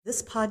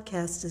This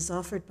podcast is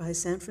offered by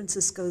San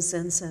Francisco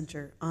Zen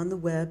Center on the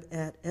web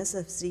at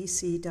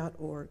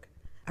sfzc.org.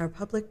 Our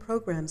public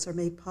programs are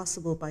made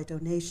possible by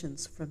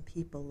donations from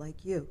people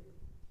like you.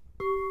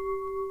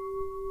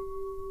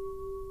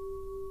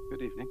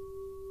 Good evening.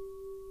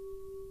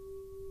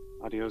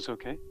 Audio's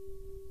okay?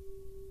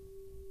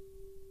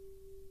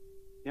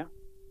 Yeah?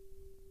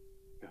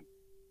 Good.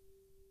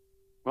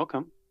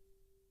 Welcome.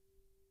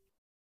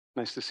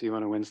 Nice to see you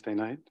on a Wednesday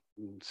night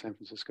in San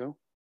Francisco.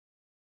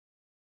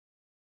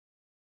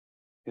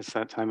 It's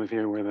that time of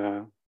year where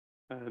the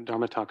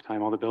Dharma talk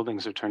time, all the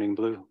buildings are turning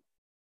blue.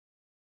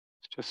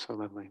 It's just so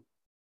lovely.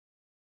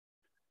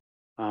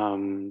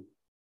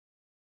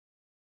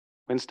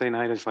 Wednesday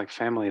night is like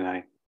family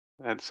night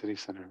at City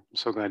Center. I'm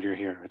so glad you're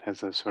here. It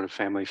has a sort of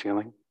family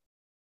feeling,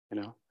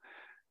 you know.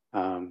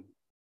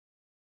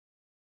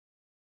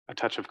 A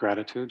touch of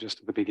gratitude just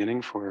at the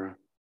beginning for,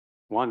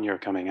 one, you're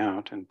coming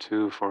out, and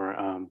two, for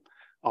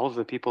all of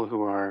the people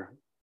who are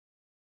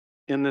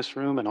in this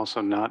room and also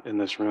not in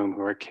this room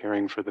who are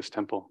caring for this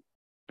temple.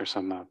 There's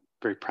some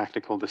very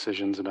practical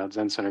decisions about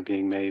Zen Center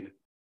being made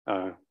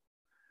at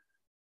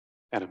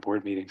a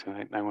board meeting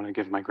tonight. And I want to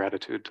give my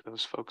gratitude to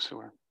those folks who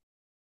are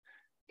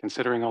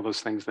considering all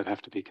those things that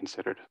have to be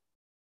considered.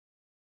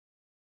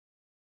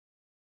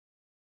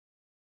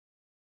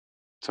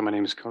 So my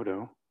name is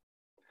Kodo.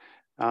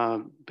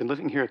 Been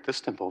living here at this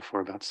temple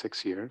for about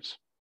 6 years.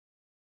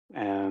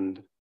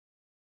 And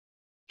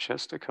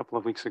just a couple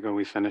of weeks ago,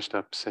 we finished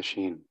up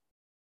Sesshin.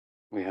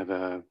 We had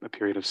a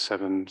period of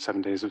seven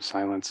days of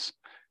silence.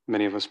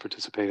 Many of us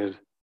participated.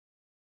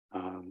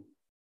 And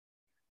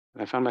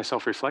I found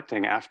myself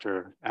reflecting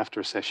after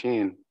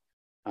Sesshin,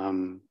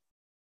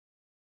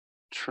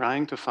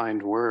 trying to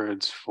find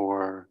words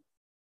for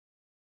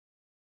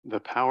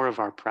the power of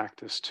our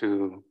practice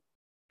to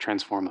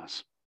transform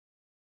us,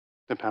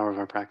 the power of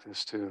our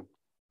practice to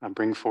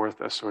bring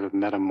forth a sort of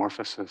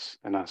metamorphosis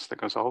in us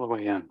that goes all the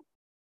way in,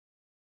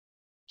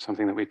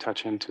 something that we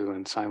touch into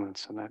in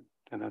silence and that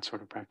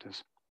sort of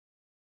practice.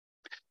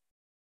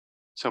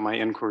 So my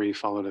inquiry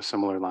followed a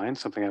similar line,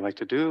 something I like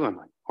to do. I'm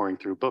like pouring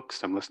through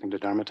books, I'm listening to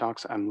Dharma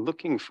talks, I'm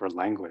looking for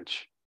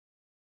language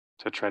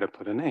to try to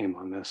put a name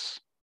on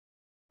this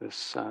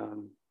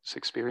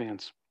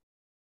experience,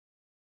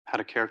 how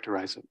to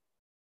characterize it.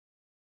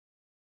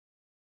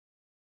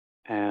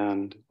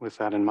 And with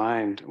that in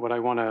mind, what I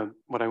want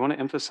to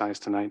emphasize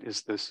tonight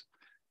is this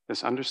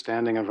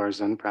understanding of our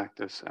Zen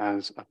practice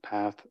as a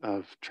path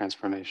of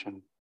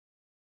transformation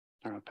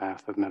or a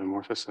path of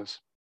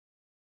metamorphosis.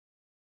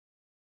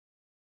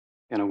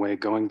 In a way,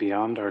 going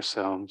beyond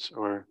ourselves,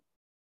 or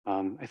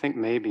I think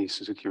maybe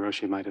Suzuki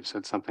Roshi might have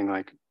said something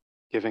like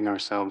giving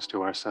ourselves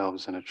to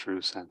ourselves in a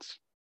true sense.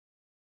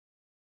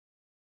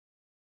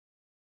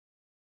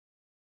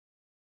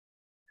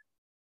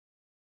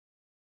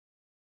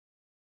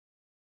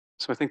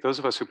 So I think those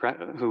of us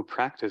who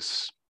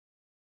practice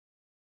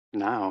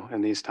now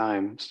in these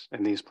times,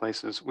 in these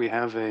places, we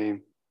have a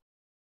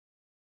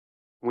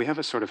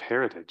sort of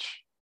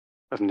heritage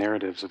of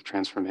narratives of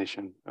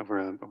transformation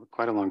over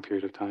quite a long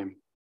period of time.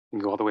 You can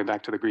go all the way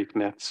back to the Greek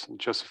myths.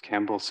 Joseph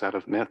Campbell said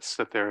of myths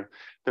that they're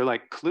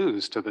like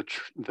clues to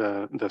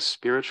the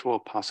spiritual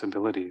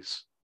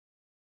possibilities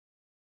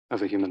of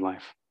the human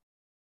life.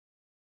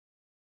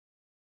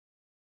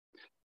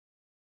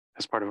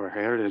 As part of our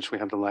heritage, we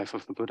have the life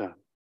of the Buddha,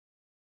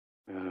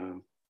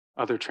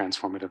 other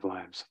transformative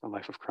lives, the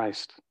life of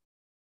Christ.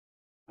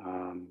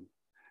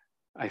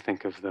 I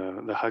think of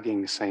the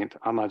hugging saint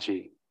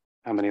Amaji,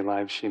 how many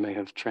lives she may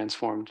have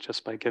transformed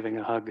just by giving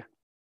a hug.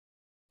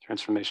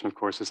 Transformation, of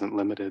course, isn't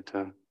limited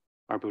to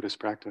our Buddhist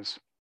practice.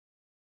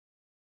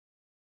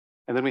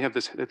 And then we have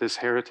this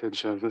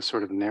heritage of the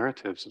sort of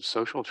narratives of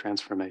social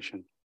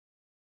transformation.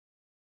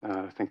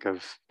 Think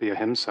of the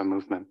Ahimsa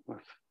movement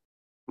with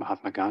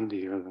Mahatma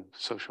Gandhi, or the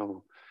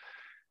social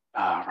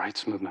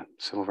rights movement,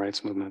 civil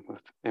rights movement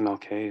with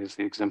MLK as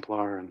the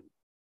exemplar. And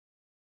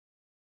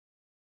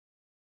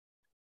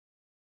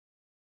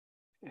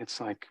it's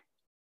like,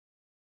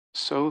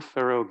 so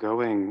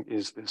thoroughgoing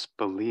is this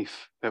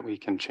belief that we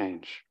can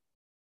change,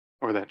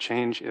 or that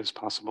change is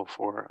possible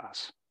for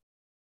us.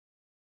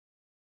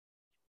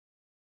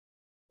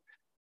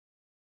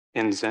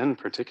 In Zen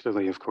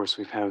particularly, of course,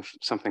 we have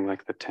something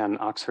like the 10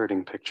 ox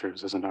herding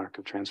pictures as an arc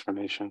of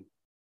transformation,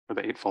 or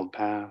the Eightfold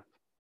Path,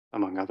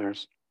 among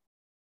others.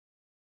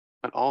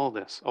 But all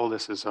this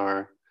is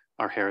our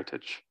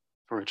heritage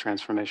for a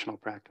transformational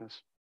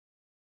practice.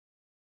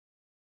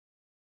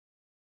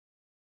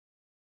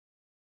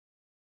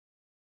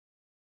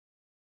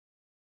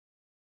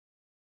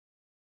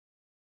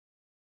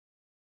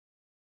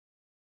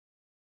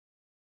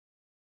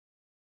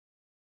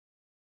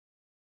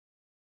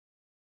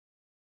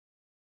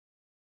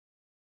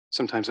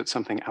 Sometimes it's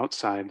something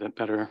outside that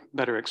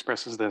better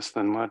expresses this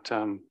than what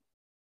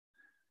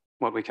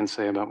we can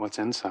say about what's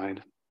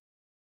inside.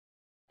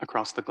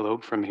 Across the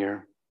globe from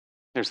here,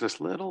 there's this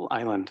little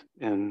island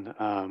in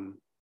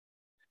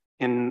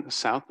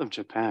south of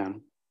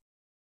Japan.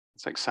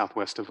 It's like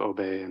southwest of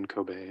Obe and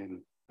Kobe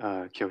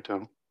and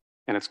Kyoto,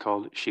 and it's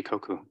called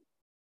Shikoku.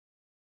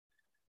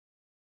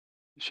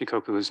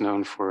 Shikoku is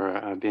known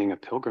for being a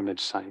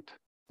pilgrimage site.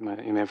 You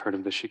may have heard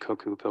of the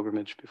Shikoku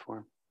pilgrimage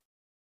before.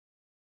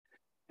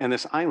 And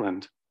this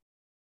island,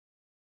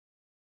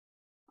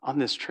 on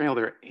this trail,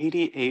 there are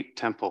 88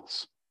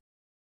 temples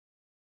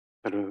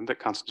that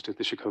constitute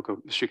the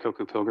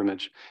Shikoku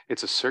pilgrimage.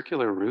 It's a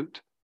circular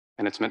route,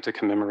 and it's meant to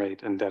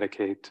commemorate and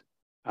dedicate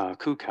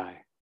Kukai,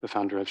 the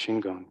founder of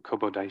Shingon,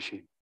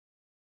 Kobodaishi.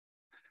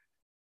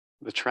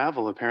 The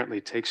travel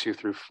apparently takes you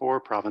through 4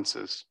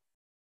 provinces,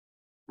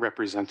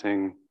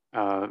 representing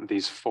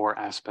these 4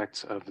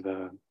 aspects of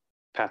the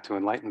path to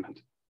enlightenment.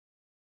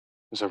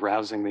 There's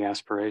arousing the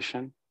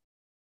aspiration,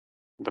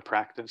 the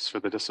practice or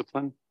the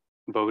discipline,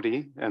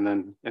 bodhi, and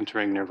then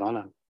entering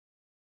nirvana.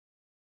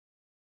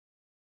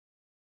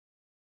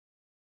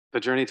 The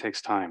journey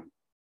takes time.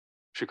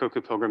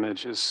 Shikoku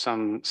pilgrimage is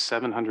some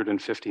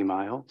 750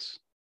 miles.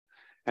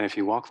 And if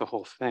you walk the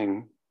whole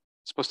thing,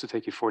 it's supposed to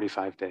take you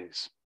 45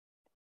 days.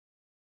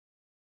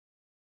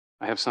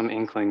 I have some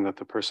inkling that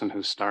the person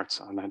who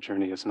starts on that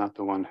journey is not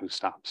the one who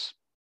stops.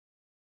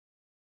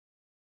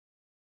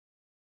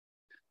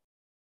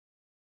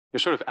 You're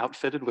sort of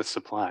outfitted with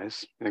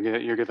supplies.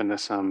 You're given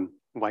this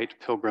white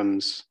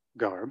pilgrim's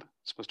garb,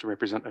 supposed to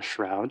represent a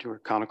shroud, or a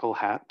conical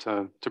hat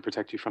to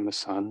protect you from the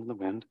sun and the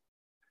wind.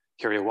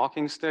 Carry a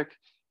walking stick,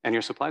 and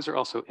your supplies are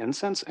also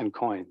incense and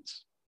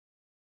coins.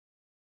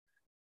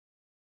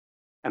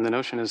 And the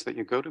notion is that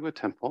you go to a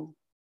temple,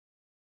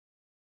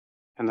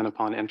 and then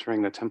upon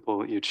entering the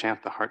temple, you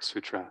chant the Heart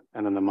Sutra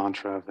and then the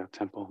mantra of that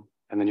temple.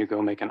 And then you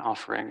go make an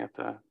offering at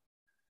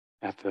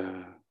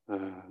the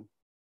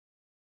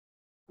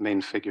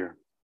main figure.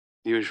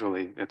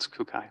 Usually it's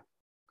Kukai,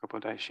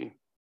 Kobodaishi.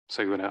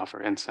 So you would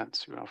offer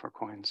incense, you would offer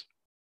coins.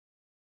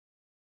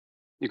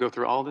 You go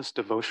through all this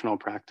devotional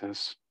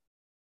practice,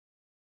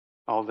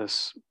 all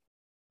this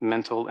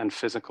mental and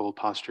physical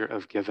posture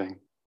of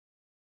giving.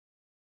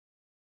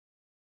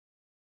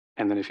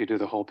 And then if you do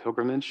the whole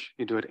pilgrimage,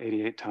 you do it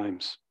 88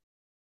 times.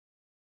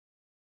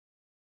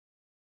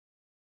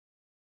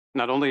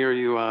 Not only are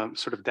you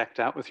sort of decked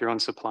out with your own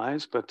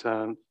supplies, but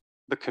the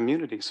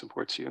community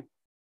supports you.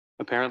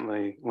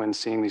 Apparently, when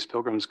seeing these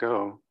pilgrims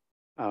go,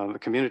 the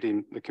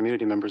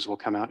community members will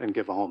come out and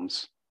give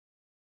alms,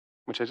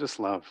 which I just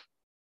love.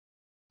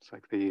 It's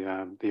like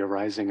the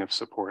arising of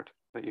support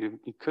that you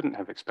couldn't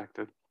have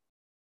expected.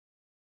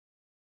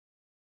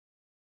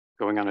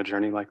 Going on a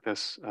journey like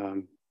this,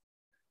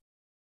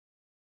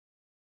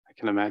 I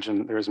can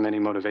imagine there are as many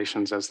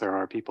motivations as there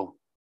are people.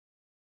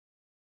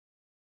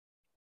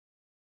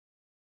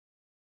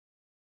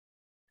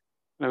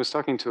 I was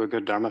talking to a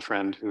good Dharma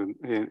friend who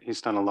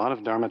he's done a lot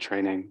of Dharma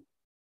training.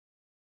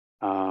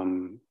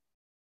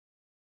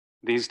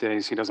 These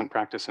days, he doesn't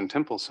practice in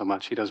temples so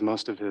much. He does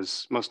most of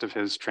his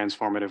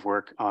transformative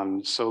work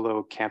on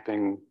solo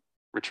camping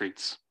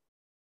retreats.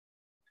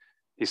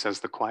 He says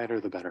the quieter,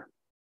 the better.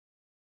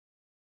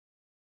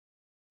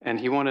 And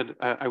he wanted,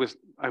 I was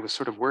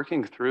sort of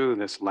working through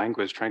this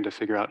language, trying to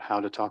figure out how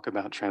to talk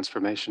about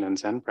transformation and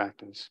Zen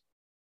practice.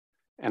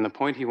 And the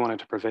point he wanted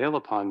to prevail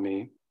upon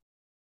me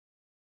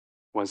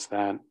was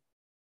that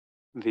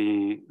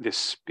the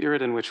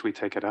spirit in which we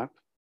take it up,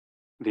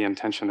 the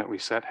intention that we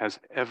set, has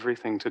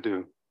everything to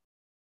do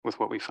with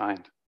what we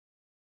find.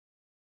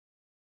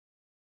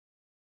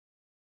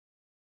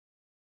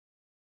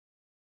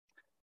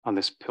 On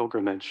this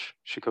pilgrimage,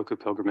 Shikoku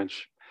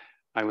pilgrimage,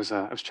 I was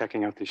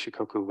checking out the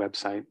Shikoku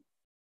website.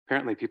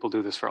 Apparently people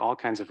do this for all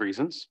kinds of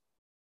reasons.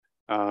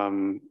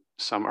 Some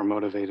are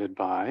motivated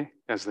by,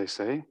 as they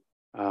say,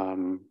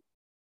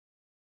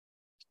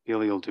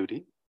 filial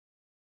duty.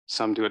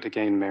 Some do it to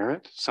gain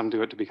merit. Some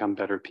do it to become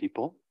better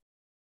people.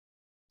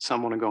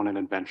 Some want to go on an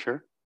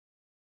adventure.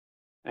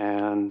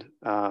 And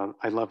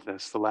I love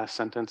this. The last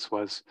sentence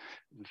was,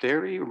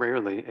 very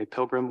rarely a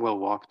pilgrim will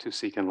walk to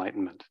seek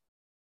enlightenment.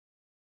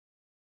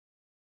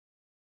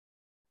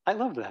 I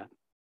love that.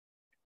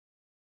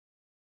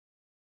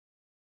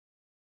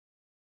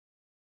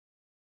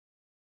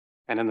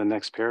 And in the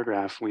next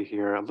paragraph, we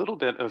hear a little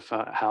bit of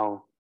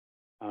how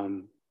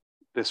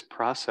these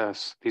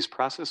processes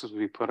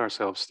we put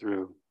ourselves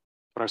through,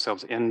 put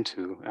ourselves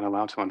into, and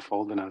allow to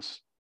unfold in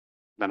us,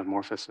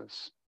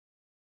 metamorphosis,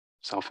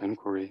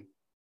 self-inquiry.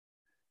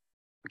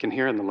 We can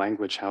hear in the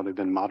language how they've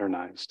been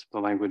modernized. The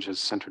language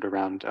is centered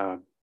around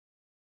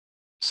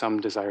some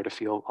desire to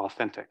feel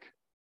authentic,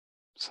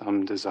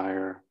 some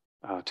desire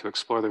to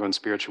explore their own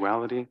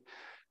spirituality,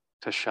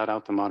 to shut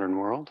out the modern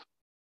world,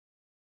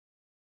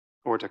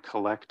 or to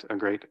collect a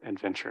great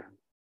adventure.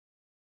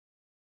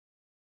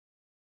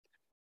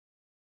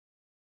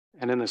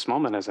 And in this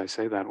moment, as I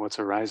say that, what's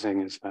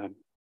arising is that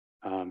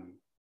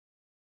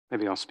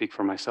maybe I'll speak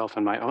for myself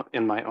in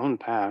my own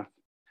path,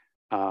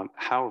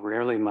 how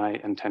rarely my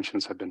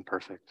intentions have been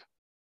perfect.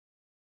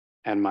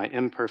 And my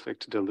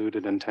imperfect,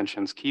 deluded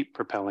intentions keep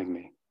propelling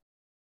me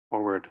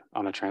forward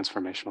on a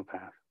transformational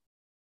path.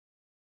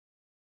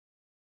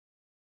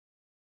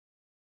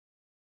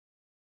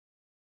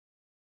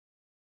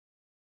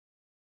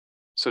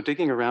 So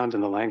digging around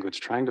in the language,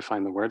 trying to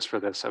find the words for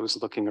this, I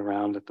was looking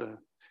around at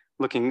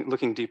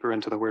looking deeper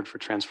into the word for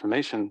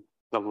transformation,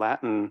 The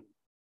Latin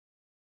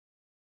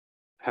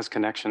has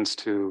connections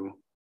to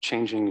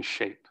changing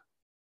shape,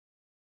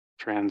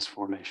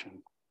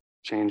 transformation,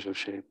 change of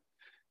shape.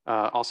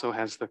 Also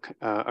has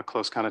a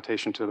close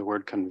connotation to the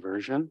word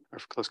conversion, or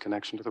close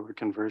connection to the word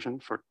conversion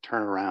for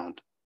turn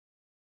around,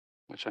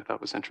 which I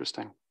thought was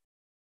interesting.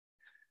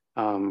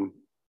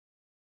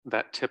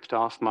 That tipped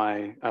off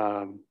my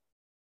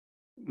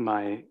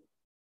my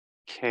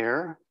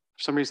care.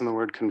 For some reason, the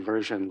word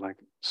conversion like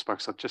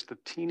sparks up just a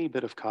teeny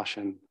bit of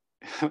caution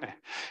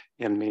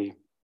in me.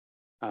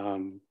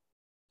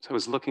 So I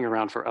was looking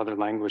around for other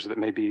language that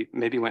maybe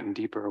went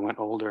deeper or went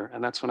older,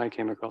 and that's when I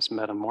came across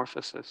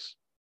metamorphosis.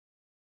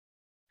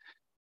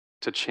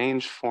 To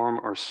change form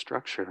or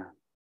structure,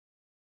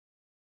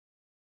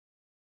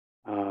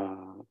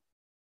 and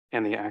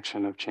the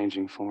action of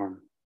changing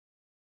form.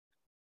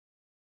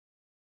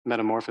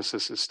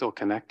 Metamorphosis is still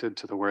connected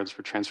to the words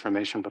for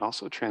transformation, but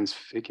also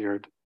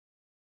transfigured.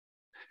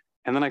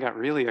 And then I got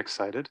really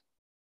excited,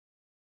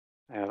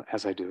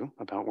 as I do,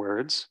 about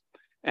words.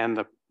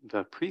 And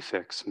the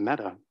prefix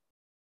meta,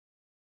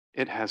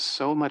 it has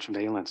so much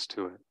valence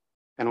to it.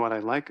 And what I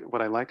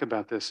like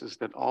about this is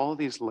that all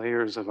these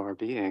layers of our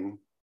being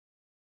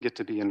get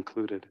to be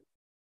included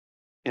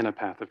in a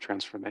path of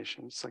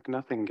transformation. It's like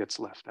nothing gets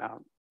left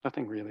out.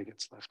 Nothing really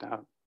gets left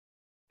out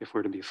if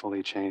we're to be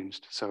fully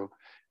changed. So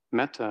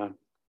meta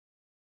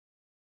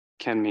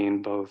can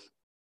mean both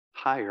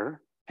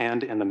higher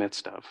and in the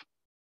midst of.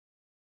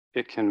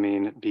 It can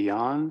mean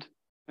beyond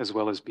as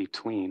well as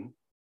between.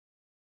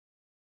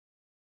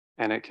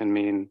 And it can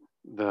mean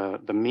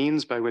the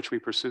means by which we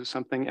pursue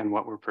something and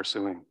what we're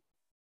pursuing.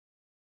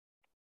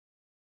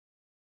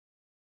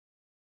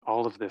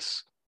 All of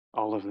this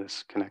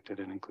connected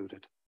and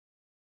included.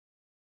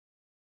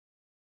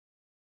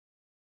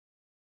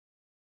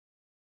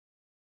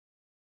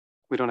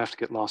 We don't have to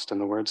get lost in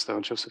the words,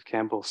 though. Joseph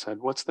Campbell said,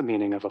 "What's the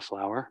meaning of a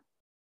flower?"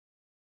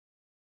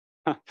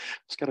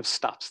 Just kind of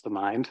stops the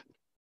mind.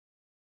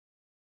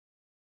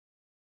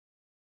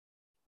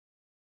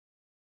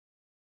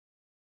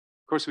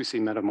 Of course, we see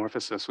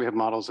metamorphosis. We have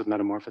models of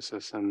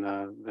metamorphosis and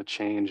the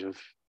change of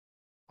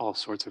all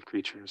sorts of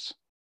creatures,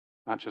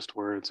 not just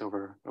words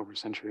over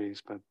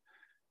centuries, but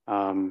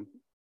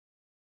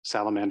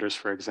salamanders,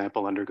 for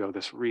example, undergo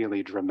this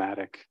really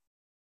dramatic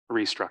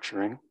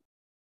restructuring.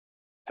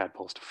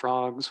 Tadpoles to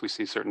frogs, we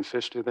see certain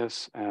fish do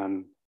this,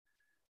 and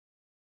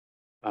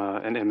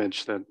an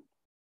image that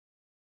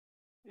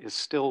is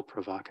still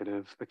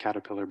provocative, the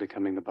caterpillar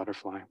becoming the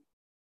butterfly.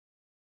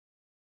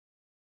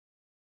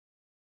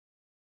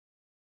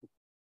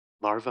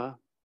 Larva,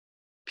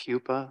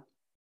 pupa,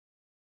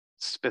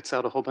 spits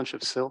out a whole bunch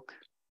of silk,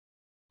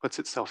 puts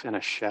itself in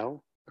a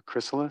shell, a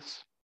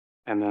chrysalis,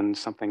 and then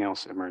something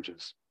else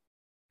emerges.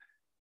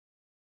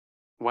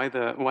 Why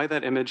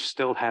that image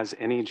still has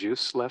any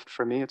juice left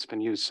for me, it's been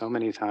used so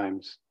many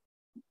times,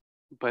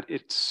 but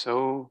it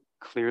so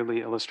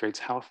clearly illustrates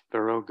how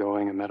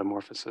thoroughgoing a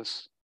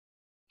metamorphosis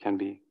can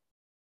be.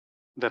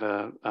 That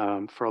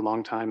for a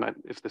long time,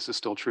 if this is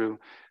still true,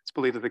 it's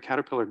believed that the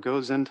caterpillar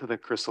goes into the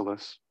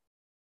chrysalis.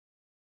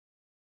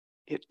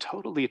 It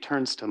totally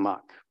turns to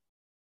muck.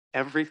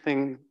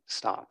 Everything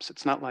stops.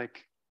 It's not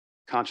like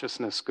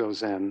consciousness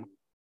goes in.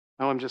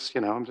 Oh, I'm just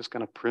going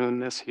to prune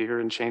this here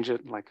and change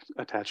it, like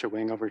attach a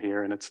wing over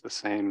here, and it's the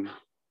same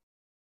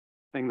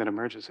thing that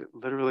emerges. It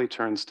literally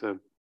turns to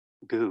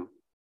goo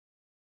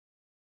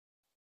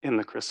in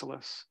the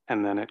chrysalis,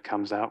 and then it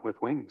comes out with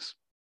wings.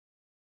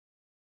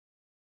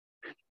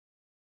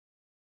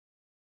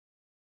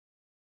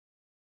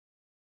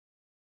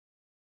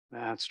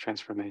 That's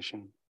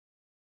transformation.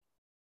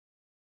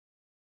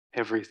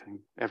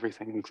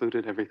 Everything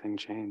included, everything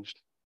changed.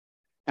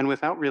 And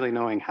without really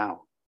knowing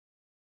how.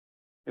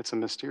 It's a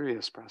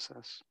mysterious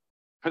process,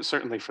 but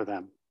certainly for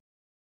them.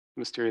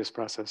 Mysterious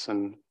process,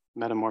 and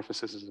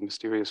metamorphosis is a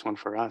mysterious one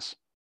for us.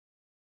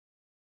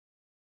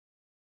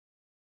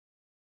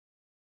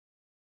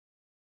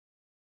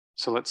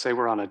 So let's say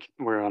we're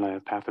on a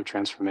path of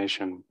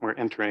transformation. We're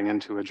entering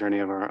into a journey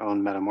of our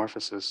own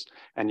metamorphosis,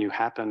 and you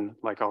happen,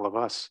 like all of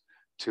us,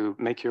 to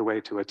make your way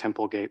to a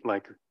temple gate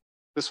like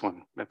this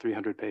one, that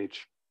 300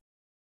 page.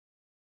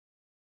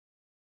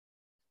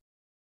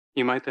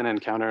 You might then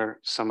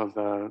encounter some of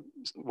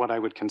what I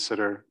would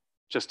consider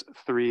just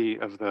 3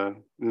 of the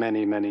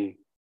many, many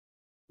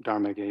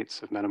dharma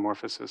gates of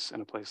metamorphosis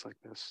in a place like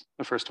this.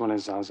 The first one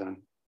is zazen.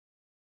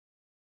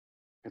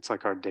 It's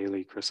like our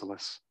daily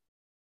chrysalis.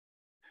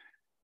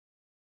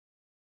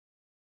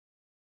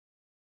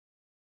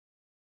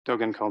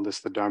 Dogen called this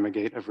the dharma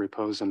gate of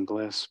repose and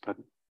bliss, but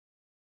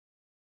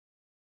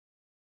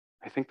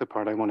I think the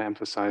part I want to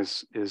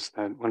emphasize is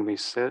that when we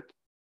sit,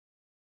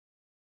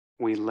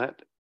 we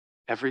let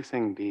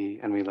everything be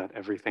and we let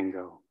everything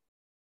go.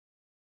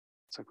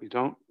 It's like we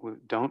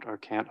don't or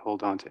can't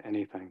hold on to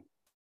anything.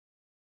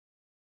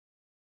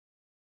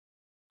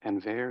 And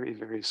very,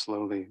 very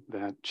slowly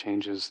that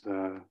changes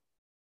our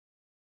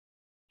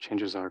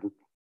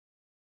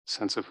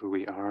sense of who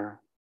we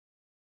are,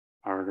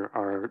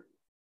 our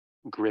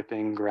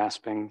gripping,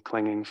 grasping,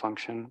 clinging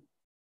function.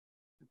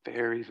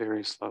 very,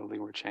 very slowly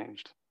we're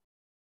changed,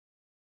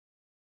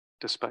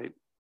 despite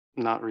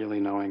not really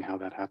knowing how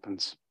that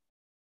happens.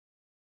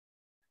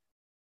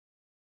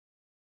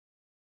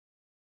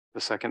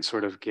 The second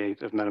sort of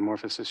gate of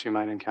metamorphosis you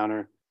might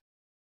encounter,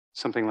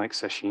 something like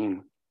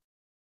sesshin,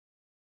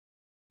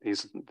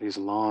 these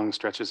long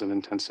stretches of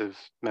intensive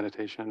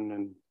meditation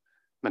and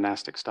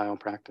monastic style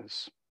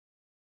practice.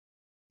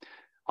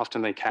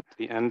 Often they cap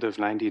the end of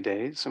 90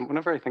 days. And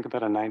whenever I think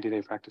about a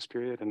 90-day practice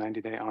period, a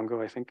 90-day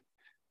ango, I think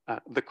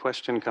the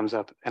question comes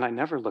up, and I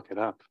never look it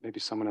up. Maybe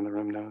someone in the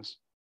room knows.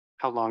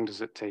 How long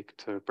does it take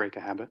to break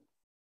a habit?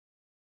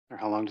 Or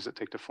how long does it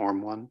take to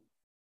form one?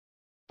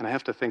 And I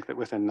have to think that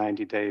within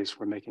 90 days,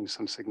 we're making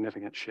some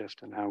significant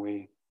shift in how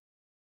we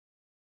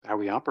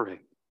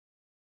operate.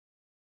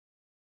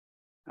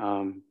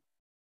 Ryushin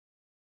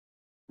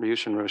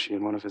Roshi,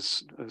 in one of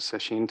his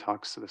sesshin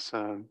talks this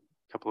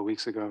couple of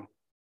weeks ago,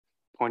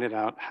 pointed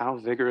out how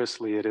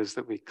vigorously it is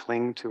that we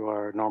cling to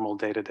our normal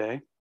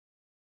day-to-day,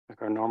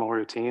 like our normal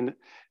routine.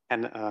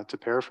 And to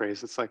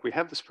paraphrase, it's like we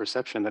have this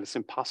perception that it's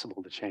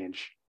impossible to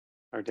change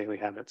our daily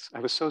habits. I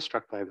was so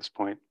struck by this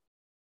point.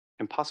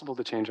 Impossible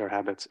to change our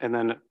habits. And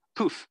then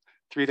poof,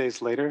 3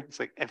 days later, it's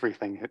like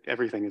everything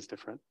is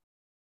different.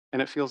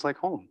 And it feels like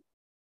home.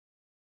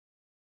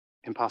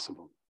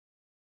 Impossible.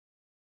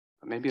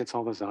 But maybe it's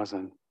all the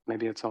zazen.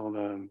 Maybe it's all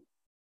the,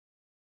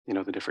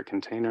 the different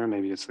container.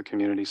 Maybe it's the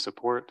community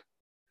support.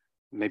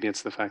 Maybe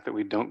it's the fact that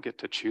we don't get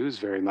to choose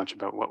very much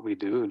about what we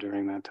do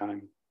during that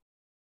time.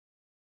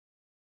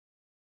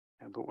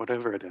 Yeah, but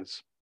whatever it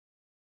is,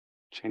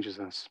 changes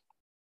us.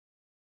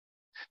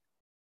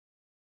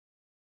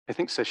 I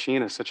think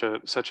sesshin is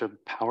such a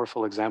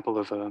powerful example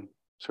of a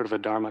sort of a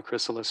dharma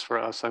chrysalis for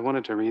us. I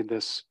wanted to read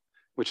this,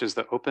 which is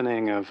the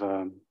opening of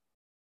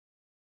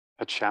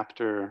a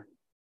chapter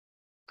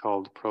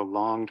called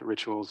Prolonged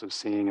Rituals of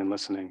Seeing and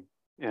Listening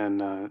in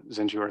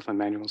Zenju Earthland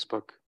Manual's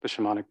book, The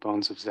Shamanic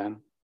Bones of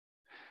Zen.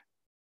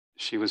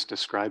 She was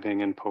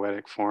describing in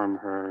poetic form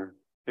her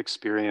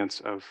experience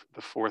of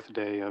the 4th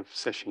day of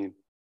sesshin.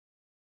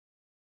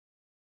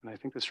 And I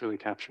think this really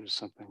captures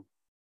something.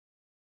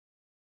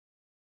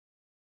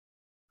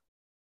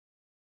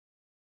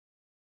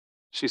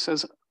 She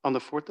says, on the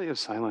 4th day of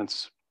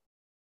silence,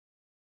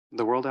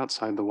 the world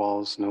outside the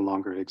walls no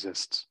longer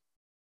exists.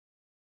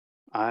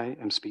 I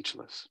am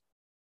speechless.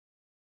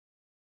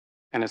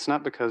 And it's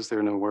not because there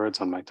are no words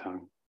on my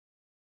tongue.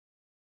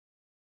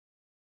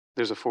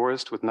 There's a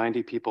forest with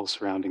 90 people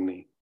surrounding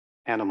me,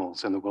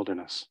 animals in the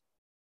wilderness.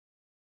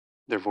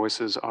 Their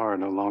voices are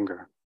no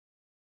longer,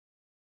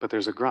 but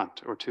there's a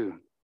grunt or two.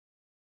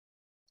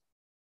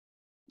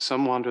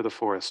 Some wander the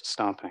forest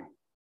stomping.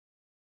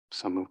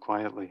 Some move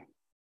quietly.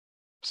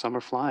 Some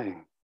are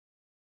flying.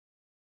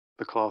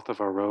 The cloth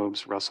of our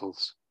robes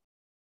rustles.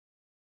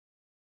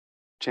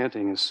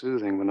 Chanting is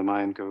soothing when the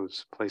mind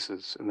goes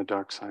places in the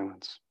dark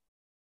silence.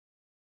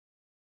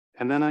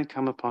 And then I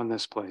come upon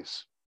this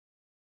place,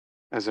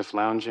 as if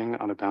lounging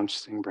on a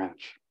bouncing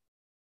branch.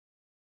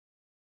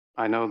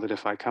 I know that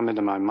if I come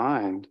into my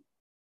mind,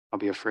 I'll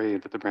be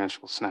afraid that the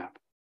branch will snap.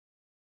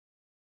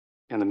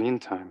 In the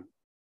meantime,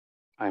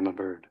 I am a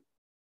bird.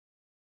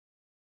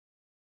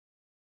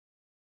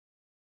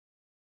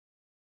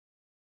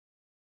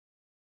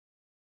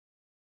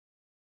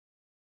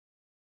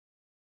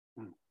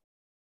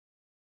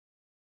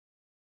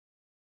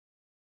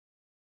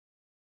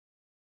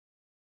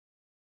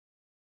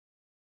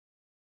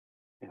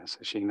 Yes,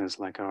 sesshin is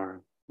like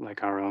our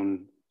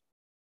own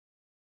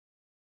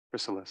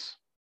chrysalis.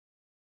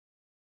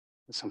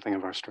 Something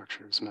of our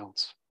structures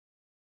melts.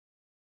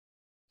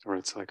 Or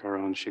it's like our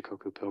own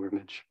Shikoku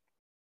pilgrimage.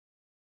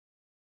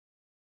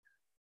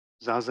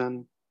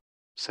 Zazen,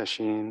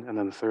 sesshin, and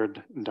then the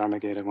third Dharma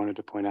gate I wanted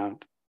to point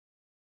out,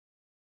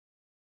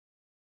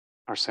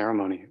 our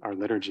ceremony, our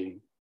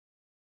liturgy,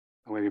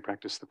 the way we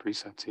practice the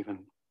precepts even.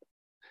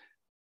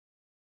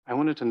 I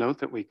wanted to note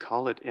that we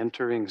call it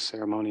entering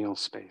ceremonial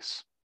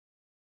space.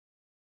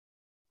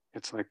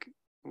 It's like,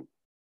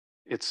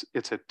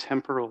 it's a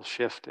temporal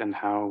shift in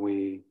how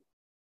we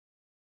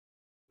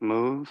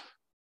move,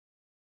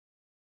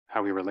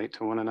 how we relate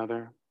to one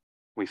another,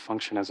 we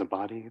function as a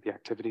body, the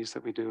activities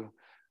that we do,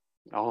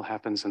 it all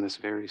happens in this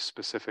very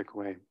specific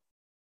way.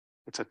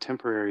 It's a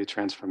temporary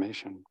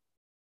transformation.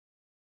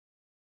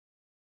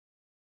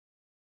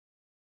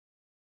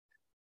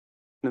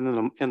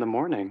 And in the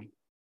morning,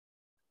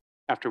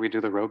 after we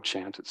do the robe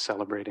chant, it's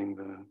celebrating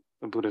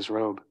the Buddha's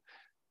robe,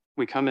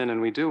 we come in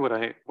and we do what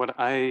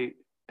I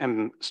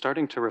am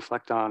starting to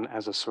reflect on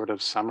as a sort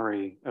of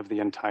summary of the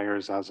entire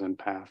Zazen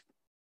path.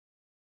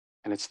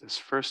 And it's this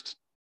first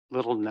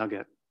little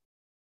nugget,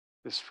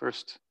 this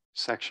first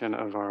section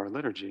of our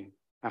liturgy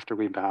after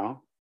we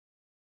bow.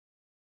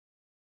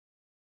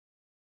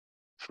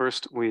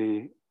 First,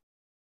 we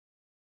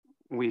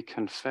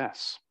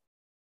confess,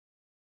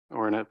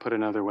 or put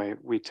another way,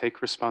 we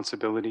take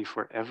responsibility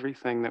for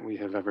everything that we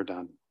have ever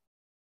done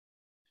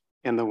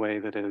in the way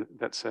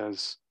that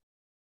says,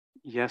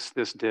 yes,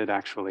 this did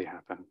actually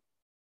happen.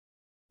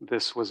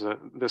 This was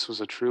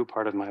a true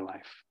part of my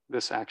life,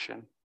 this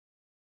action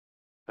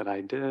that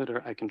I did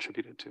or I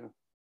contributed to.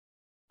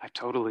 I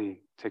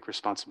totally take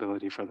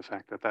responsibility for the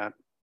fact that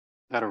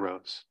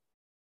arose.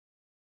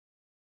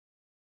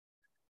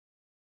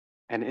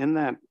 And in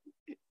that,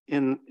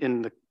 in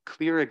the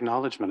clear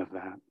acknowledgement of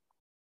that,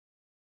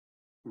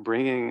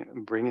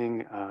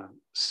 bringing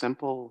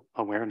simple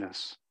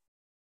awareness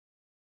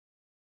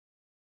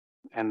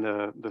and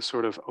the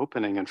sort of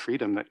opening and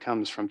freedom that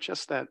comes from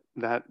just that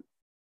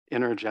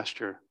inner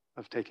gesture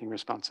of taking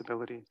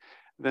responsibility,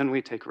 then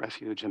we take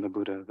refuge in the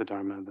Buddha, the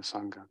Dharma, and the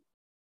Sangha.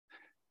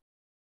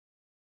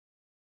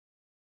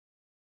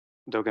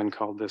 Dogen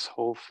called this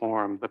whole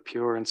form the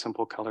pure and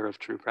simple color of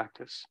true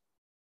practice.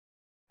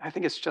 I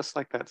think it's just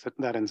like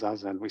that in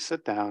Zazen. We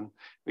sit down,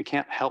 we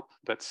can't help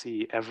but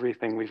see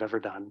everything we've ever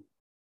done.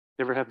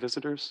 You ever have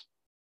visitors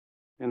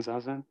in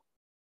Zazen?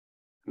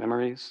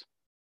 Memories,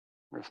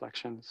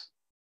 reflections?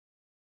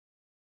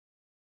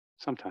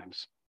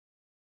 Sometimes.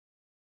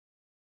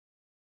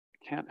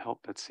 Can't help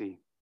but see.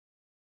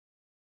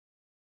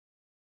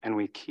 And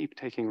we keep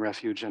taking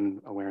refuge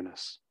in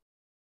awareness.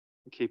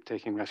 We keep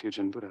taking refuge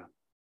in Buddha.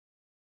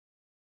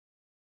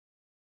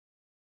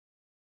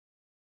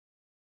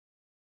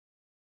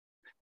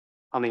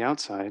 On the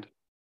outside,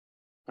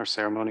 our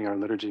ceremony, our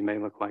liturgy may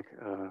look like,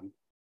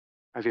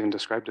 I've even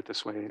described it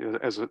this way,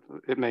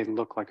 it may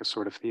look like a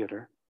sort of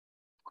theater,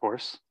 of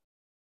course.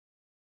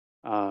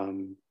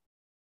 I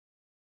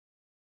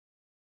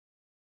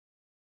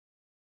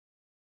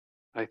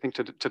think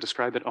to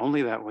describe it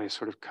only that way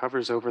sort of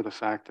covers over the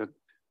fact that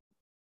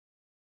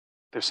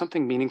there's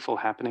something meaningful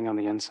happening on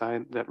the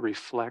inside that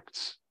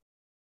reflects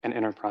an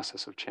inner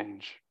process of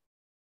change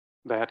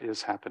that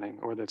is happening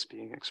or that's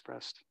being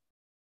expressed.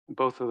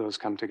 Both of those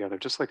come together,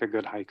 just like a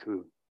good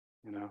haiku,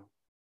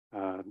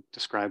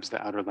 describes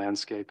the outer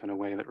landscape in a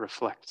way that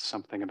reflects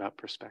something about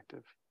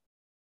perspective.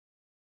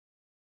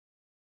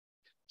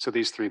 So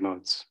these three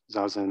modes,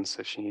 zazen,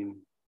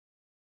 sesshin,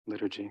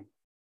 liturgy.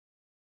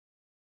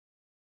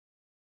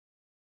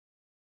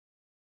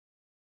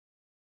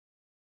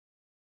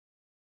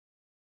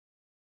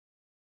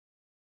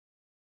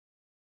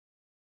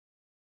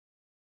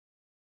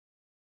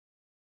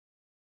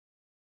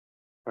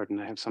 Pardon,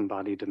 I have some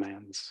body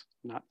demands,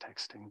 not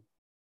texting.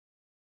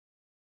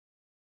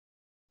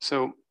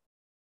 So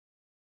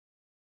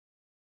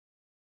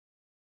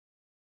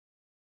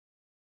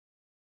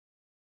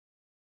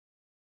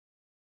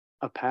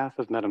a path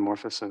of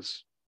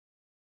metamorphosis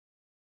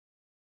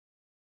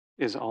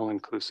is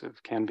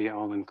all-inclusive, can be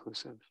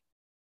all-inclusive.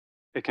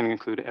 It can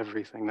include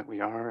everything that we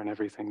are and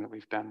everything that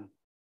we've been.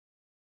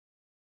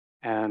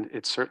 And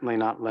it's certainly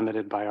not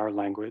limited by our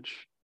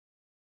language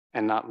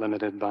and not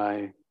limited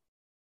by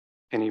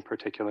any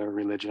particular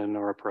religion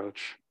or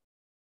approach.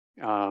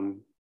 There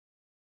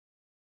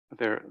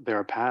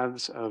are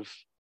paths of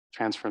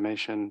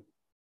transformation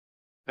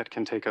that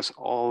can take us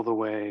all the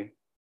way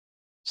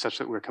such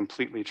that we're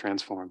completely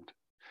transformed.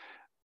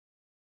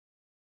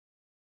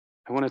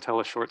 I want to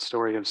tell a short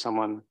story of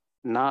someone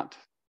not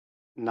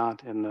in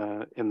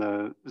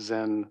the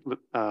Zen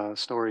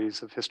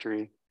stories of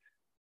history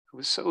who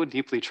was so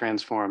deeply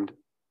transformed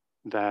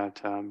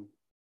that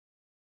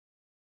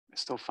I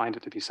still find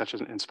it to be such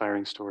an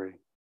inspiring story.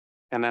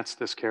 And that's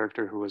this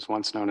character who was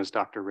once known as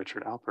Dr.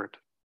 Richard Alpert,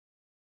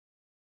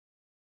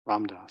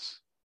 Ram Dass.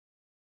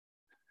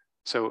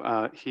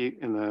 So he,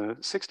 in the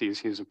 60s,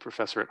 he was a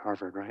professor at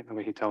Harvard, right? The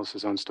way he tells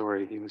his own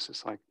story, he was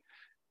just like,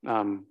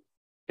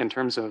 in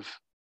terms of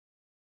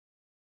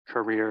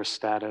career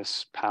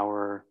status,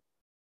 power,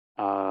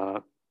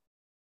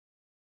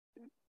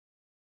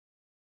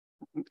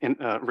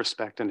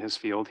 respect in his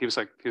field, he was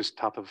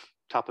top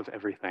of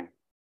everything,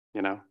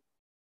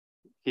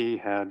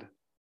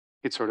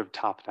 He'd sort of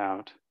topped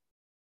out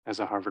as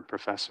a Harvard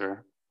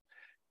professor.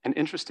 And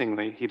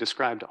interestingly, he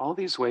described all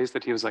these ways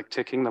that he was like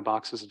ticking the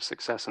boxes of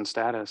success and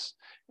status.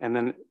 And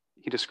then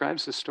he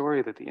describes his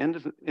story that at the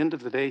end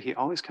of the day, he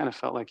always kind of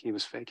felt like he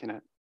was faking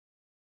it.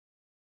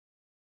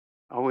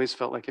 Always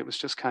felt like it was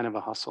just kind of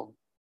a hustle.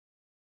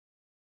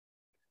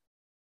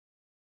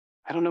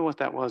 I don't know what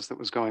that was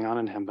going on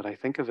in him, but I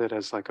think of it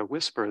as like a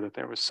whisper that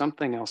there was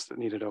something else that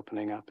needed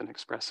opening up and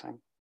expressing.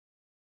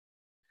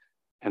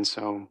 And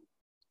so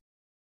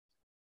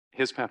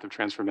his path of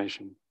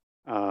transformation,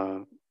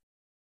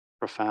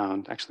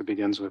 profound, actually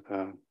begins with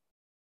a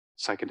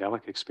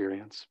psychedelic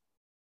experience.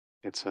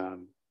 It's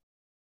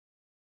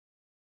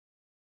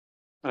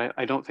but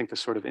I don't think the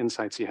sort of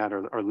insights he had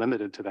are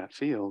limited to that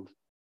field.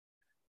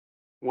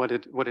 What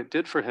it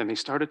did for him, he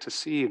started to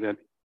see that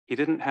he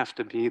didn't have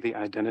to be the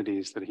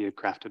identities that he had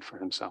crafted for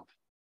himself.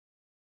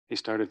 He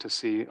started to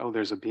see, oh,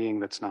 there's a being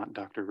that's not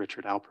Dr.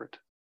 Richard Alpert.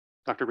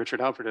 Dr. Richard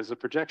Alpert is a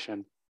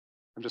projection.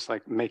 I'm just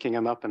like making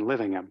him up and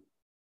living him.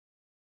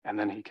 And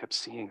then he kept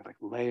seeing like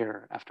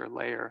layer after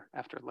layer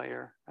after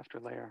layer after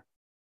layer,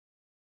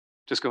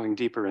 just going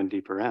deeper and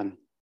deeper in.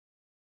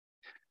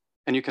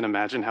 And you can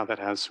imagine how that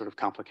has sort of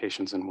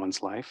complications in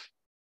one's life.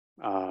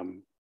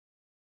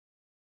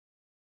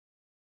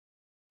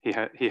 He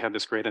had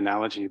this great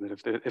analogy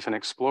that if an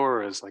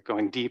explorer is like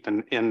going deep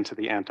and into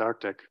the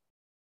Antarctic,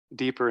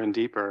 deeper and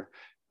deeper,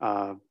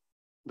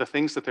 the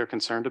things that they're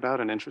concerned about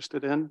and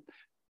interested in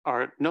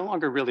are no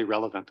longer really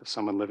relevant to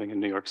someone living in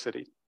New York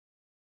City.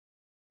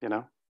 You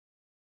know,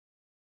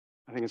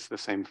 I think it's the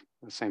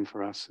same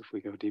for us if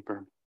we go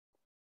deeper.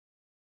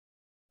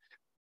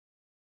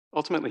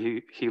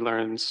 Ultimately,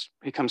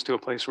 he comes to a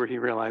place where he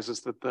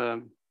realizes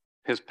that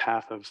his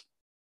path of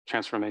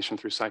transformation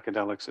through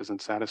psychedelics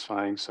isn't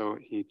satisfying, so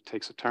he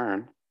takes a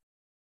turn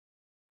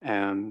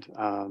and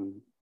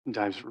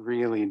dives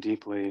really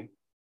deeply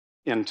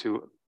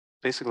into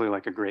basically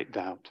like a great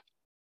doubt.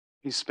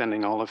 He's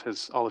spending all of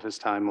his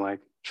time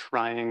like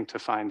trying to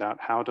find out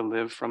how to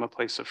live from a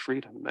place of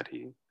freedom that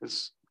he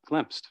has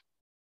glimpsed.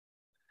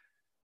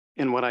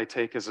 In what I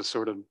take as a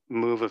sort of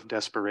move of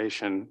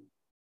desperation,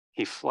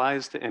 he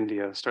flies to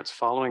India, starts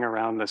following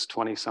around this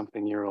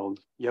 20-something-year-old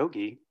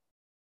yogi,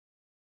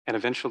 and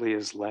eventually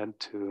is led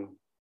to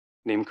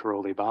Neem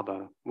Karoli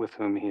Baba, with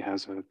whom he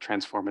has a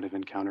transformative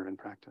encounter in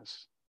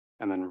practice.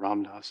 And then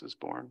Ram Dass is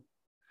born.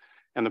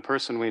 And the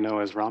person we know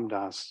as Ram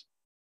Dass,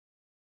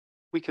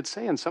 we could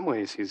say in some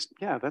ways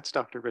that's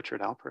Dr.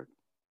 Richard Alpert.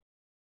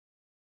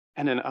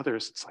 And in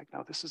others, it's like,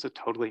 no, this is a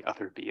totally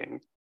other being.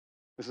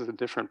 This is a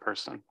different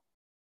person.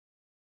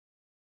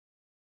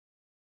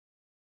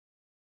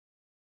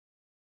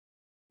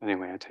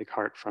 Anyway, I take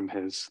heart from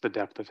the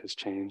depth of his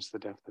change, the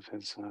depth of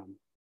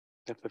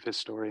his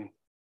story.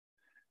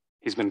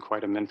 He's been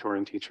quite a mentor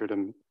and teacher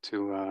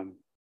to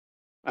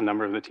a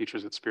number of the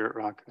teachers at Spirit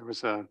Rock. There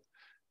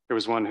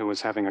was one who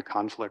was having a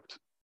conflict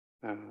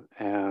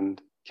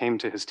and came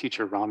to his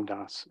teacher Ram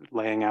Dass,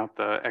 laying out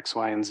the X,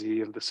 Y, and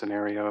Z of the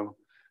scenario.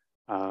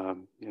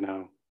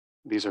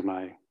 These are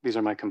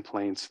my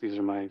complaints. These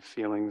are my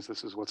feelings.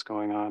 This is what's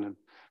going on. And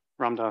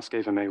Ram Dass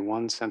gave him a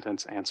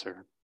one-sentence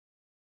answer.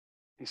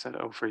 He said,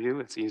 "Oh, for you,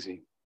 it's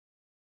easy.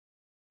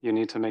 You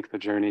need to make the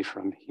journey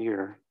from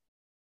here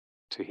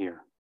to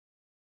here."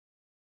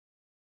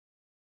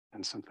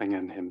 And something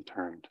in him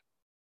turned.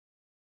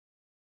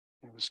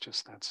 It was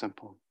just that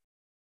simple.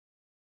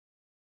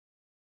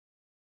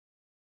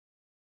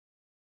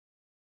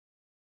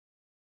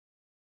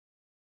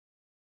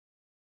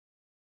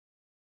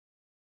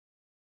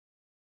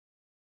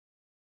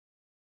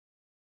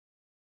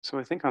 So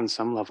I think on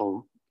some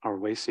level, our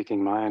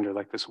way-seeking mind, or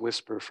like this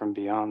whisper from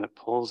beyond that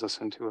pulls us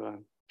into a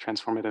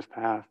transformative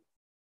path,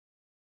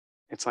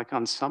 it's like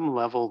on some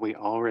level, we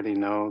already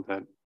know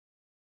that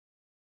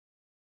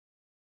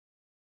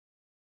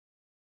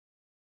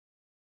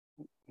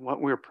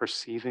what we're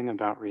perceiving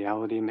about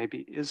reality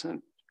maybe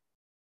isn't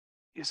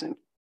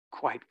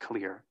quite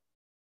clear.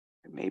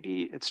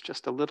 Maybe it's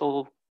just a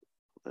little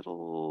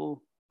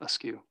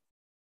askew.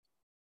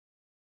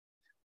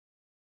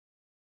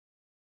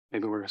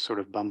 Maybe we're sort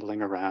of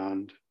bumbling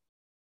around.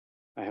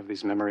 I have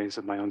these memories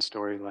of my own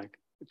story, like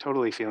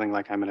totally feeling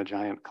like I'm in a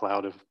giant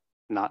cloud of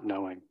not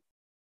knowing.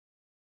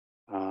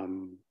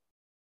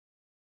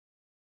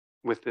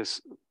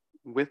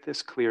 With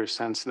this clear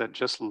sense that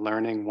just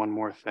learning one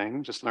more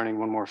thing, just learning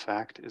one more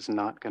fact is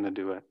not going to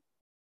do it.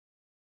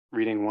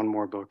 Reading one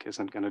more book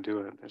isn't going to do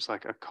it. There's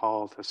like a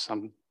call to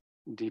some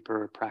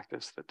deeper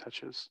practice that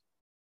touches.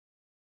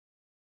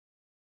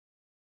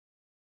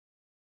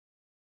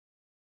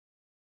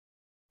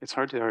 It's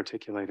hard to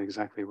articulate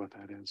exactly what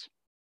that is.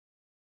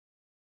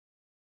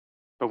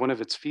 But one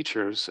of its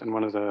features, and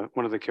one of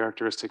the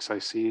characteristics I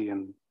see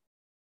in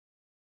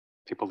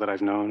people that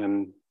I've known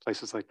in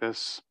places like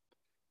this,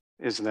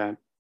 is that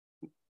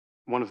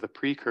one of the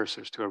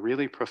precursors to a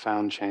really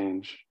profound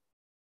change,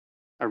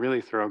 a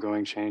really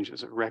thoroughgoing change,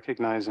 is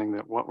recognizing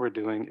that what we're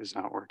doing is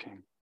not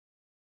working.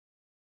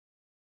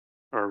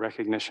 Or a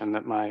recognition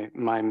that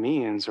my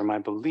means, or my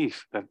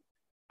belief that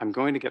I'm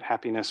going to get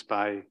happiness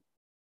by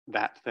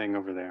that thing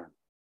over there,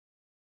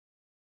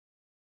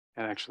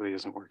 it actually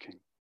isn't working.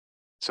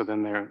 So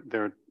then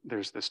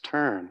there's this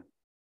turn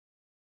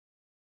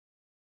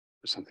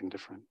for something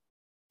different.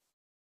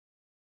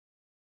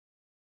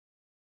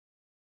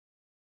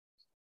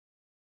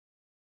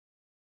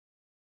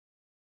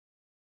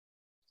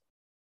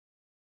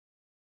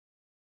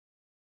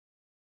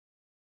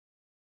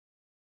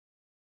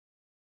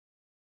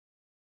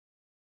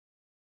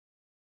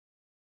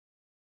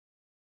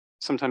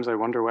 Sometimes I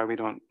wonder why we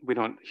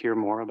don't hear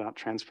more about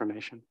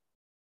transformation.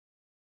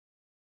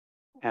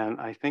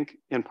 And I think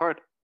in part,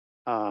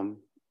 I'll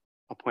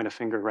point a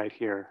finger right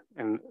here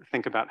and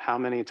think about how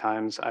many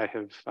times I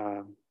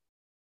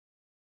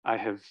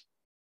have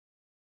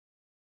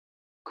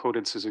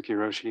quoted Suzuki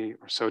Roshi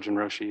or Sojin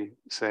Roshi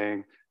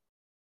saying,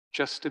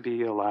 "Just to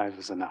be alive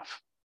is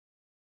enough."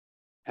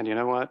 And you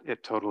know what?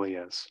 It totally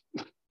is.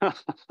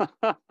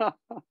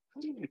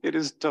 It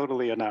is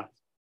totally enough.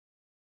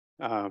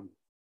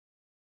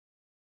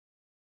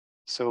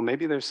 So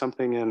maybe there's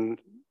something in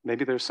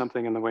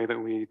the way that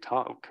we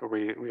talk, or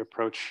we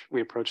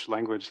approach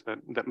language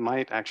that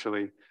might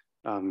actually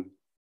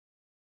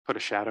put a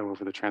shadow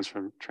over the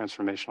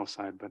transformational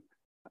side. But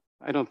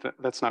I don't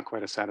that's not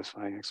quite a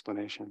satisfying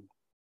explanation.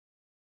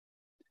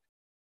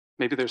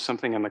 Maybe there's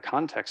something in the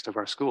context of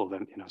our school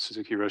that,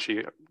 Suzuki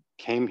Roshi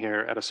came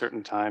here at a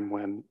certain time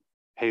when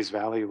Hayes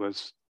Valley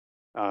was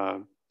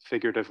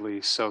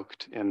figuratively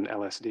soaked in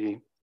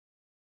LSD.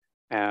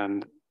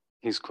 And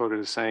he's quoted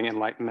as saying,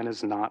 enlightenment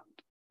is not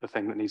the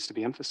thing that needs to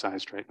be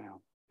emphasized right now.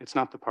 It's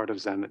not the part of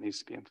Zen that needs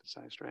to be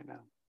emphasized right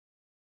now.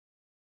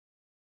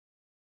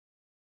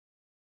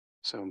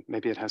 So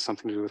maybe it has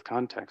something to do with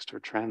context or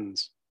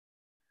trends.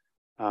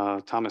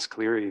 Thomas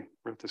Cleary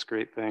wrote this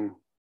great thing.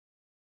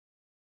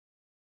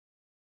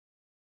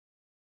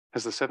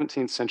 As the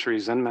 17th century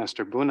Zen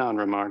master Bunan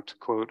remarked,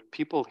 quote,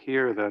 people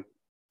hear that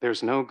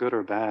there's no good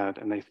or bad,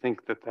 and they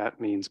think that that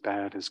means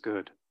bad is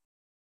good.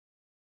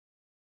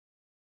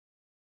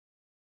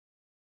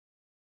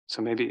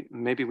 So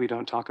maybe we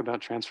don't talk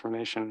about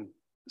transformation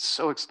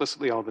so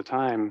explicitly all the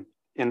time,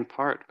 in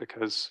part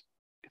because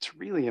it's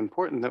really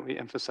important that we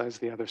emphasize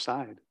the other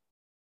side.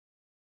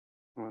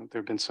 Well,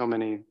 there have been so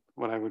many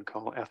what I would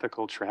call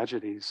ethical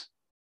tragedies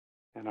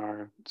in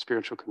our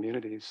spiritual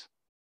communities.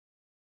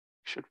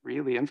 We should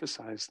really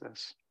emphasize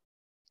this.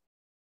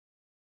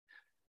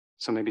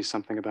 So maybe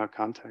something about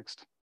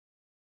context.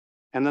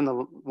 And then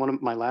one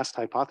of my last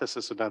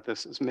hypothesis about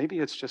this is maybe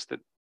it's just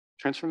that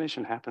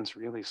transformation happens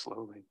really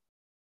slowly.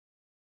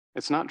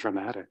 It's not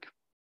dramatic,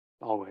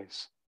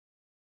 always.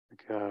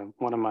 Like,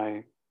 one of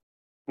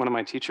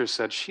my teachers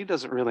said she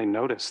doesn't really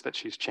notice that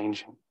she's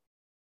changing,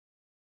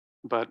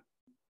 but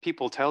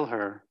people tell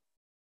her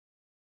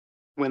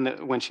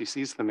when she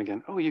sees them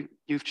again, oh,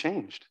 you've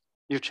changed.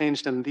 You've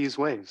changed in these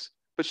ways,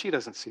 but she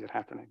doesn't see it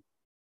happening.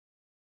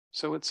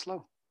 So it's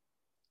slow.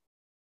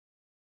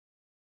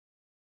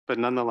 But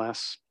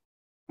nonetheless,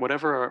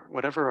 whatever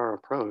our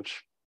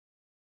approach,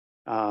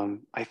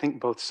 I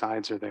think both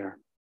sides are there.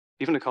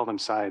 Even to call them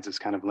sides is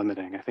kind of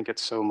limiting. I think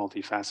it's so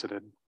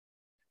multifaceted.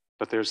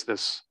 But there's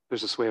this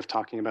way of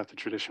talking about the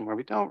tradition where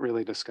we don't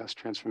really discuss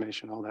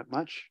transformation all that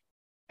much,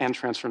 and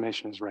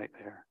transformation is right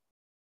there.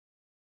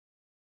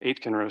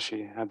 Aitken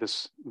Roshi had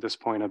this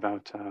point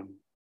about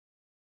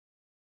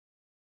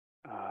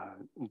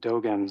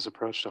Dogen's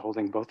approach to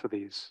holding both of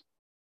these.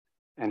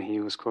 And he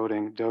was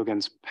quoting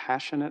Dogen's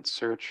passionate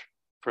search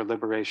for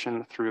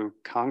liberation through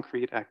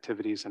concrete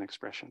activities and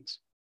expressions.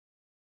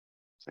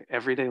 So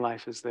everyday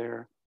life is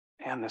there,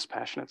 and this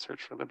passionate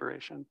search for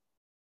liberation.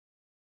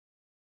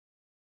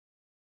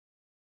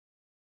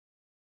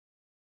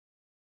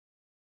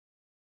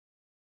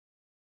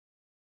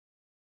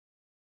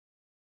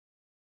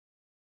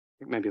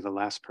 I think maybe the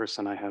last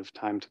person I have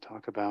time to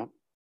talk about,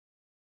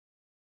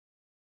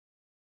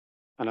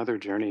 another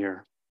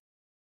journeyer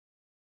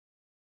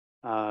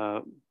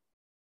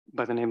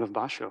by the name of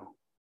Basho.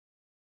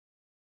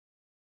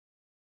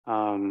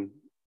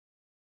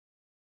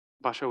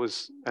 Basho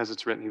was, as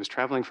it's written, he was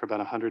traveling for about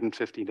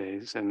 150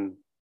 days and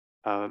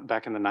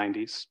back in the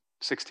 90s,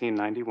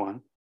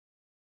 1691.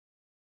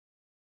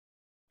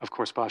 Of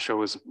course, Basho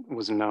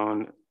was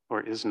known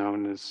or is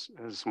known as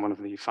one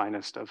of the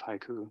finest of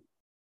haiku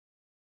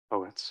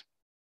poets.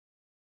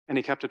 And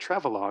he kept a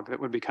travelogue that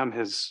would become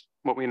his,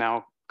 what we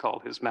now call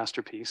his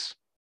masterpiece,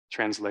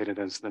 translated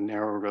as The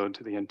Narrow Road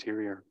to the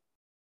Interior.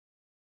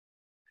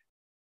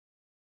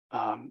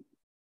 And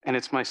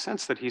it's my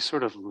sense that he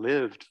sort of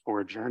lived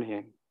for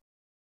journeying.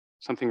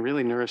 Something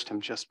really nourished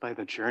him just by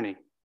the journey,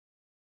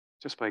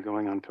 just by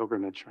going on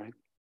pilgrimage, right?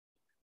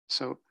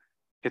 So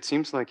it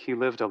seems like he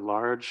lived a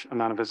large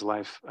amount of his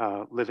life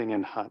living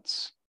in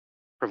huts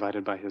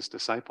provided by his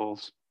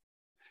disciples.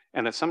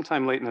 And at some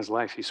time late in his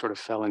life, he sort of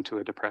fell into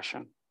a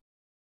depression.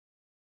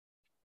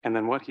 And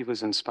then what he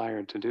was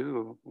inspired to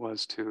do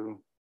was to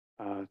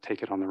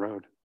take it on the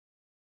road.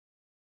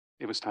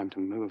 It was time to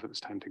move, it was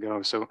time to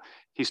go. So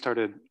he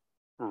started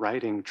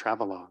writing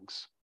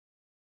travelogues,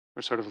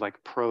 or sort of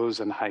like prose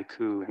and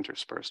haiku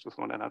interspersed with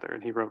one another.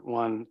 And he wrote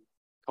one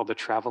called The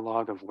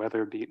Travelogue of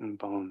Weather-Beaten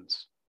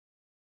Bones.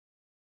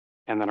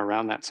 And then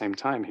around that same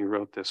time, he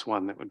wrote this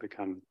one that would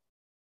become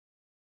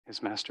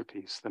his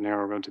masterpiece, The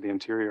Narrow Road to the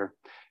Interior.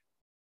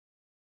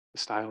 The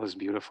style is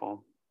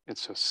beautiful.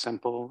 It's so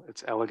simple,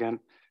 it's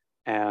elegant,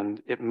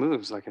 and it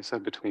moves, like I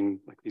said, between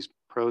like these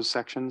prose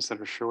sections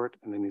that are short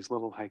and then these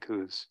little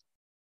haikus.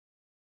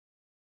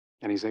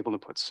 And he's able to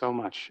put so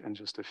much in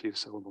just a few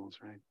syllables,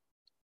 right?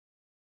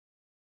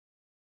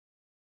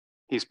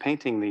 He's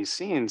painting these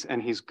scenes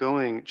and he's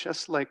going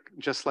just like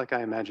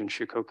I imagine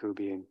Shikoku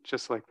being,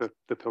 just like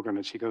the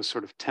pilgrimage. He goes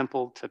sort of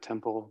temple to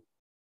temple,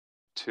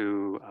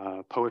 to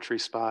poetry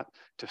spot,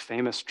 to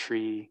famous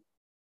tree.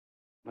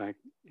 Like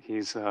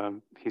he's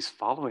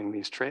following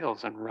these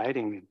trails and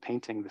writing and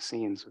painting the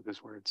scenes with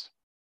his words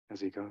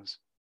as he goes.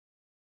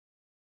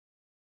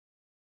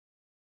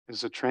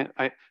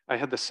 I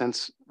had the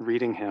sense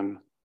reading him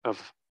of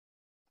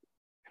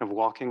kind of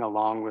walking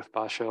along with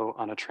Basho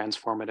on a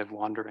transformative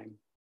wandering,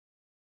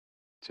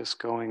 just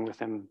going with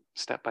him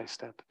step by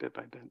step, bit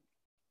by bit.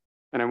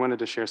 And I wanted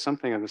to share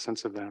something in the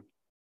sense of that.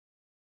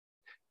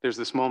 There's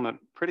this moment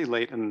pretty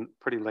late in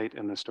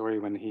the story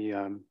when he,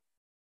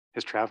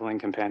 his traveling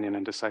companion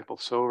and disciple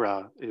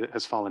Sora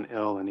has fallen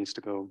ill and needs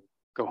to go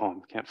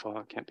home.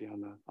 Can't be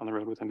on the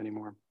road with him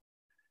anymore.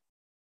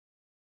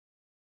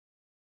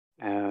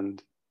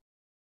 And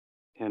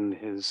in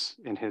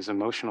his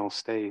emotional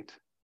state,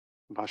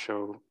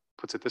 Basho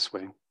puts it this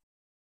way.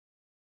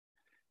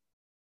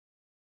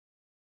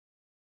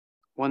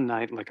 One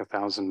night like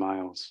 1,000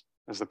 miles,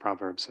 as the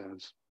proverb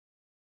says.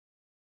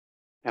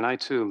 And I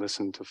too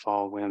listened to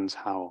fall winds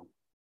howl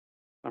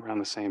around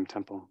the same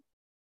temple.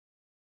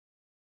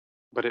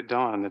 But at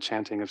dawn, the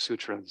chanting of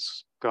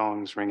sutras,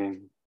 gongs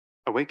ringing,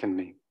 awakened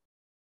me.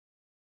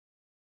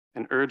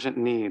 An urgent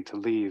need to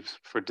leave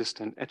for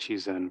distant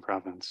Echizen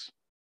province.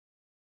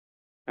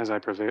 As I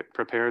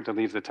prepared to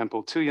leave the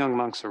temple, 2 young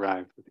monks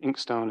arrived with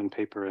inkstone and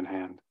paper in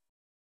hand.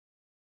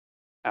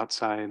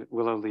 Outside,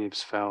 willow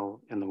leaves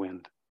fell in the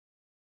wind.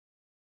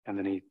 And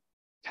then he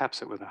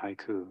taps it with a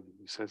haiku.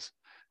 He says,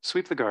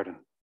 "Sweep the garden.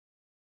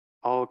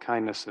 All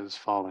kindnesses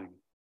falling,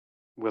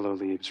 willow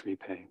leaves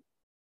repay."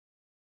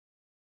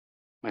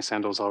 My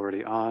sandals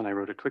already on, I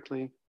wrote it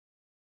quickly,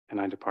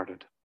 and I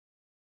departed.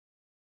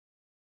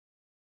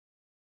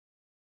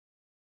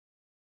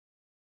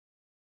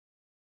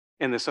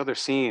 In this other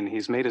scene,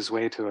 he's made his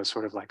way to a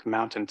sort of like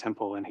mountain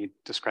temple, and he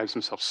describes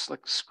himself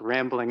like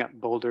scrambling up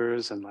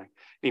boulders and like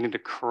needing to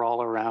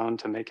crawl around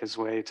to make his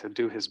way to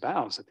do his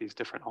bows at these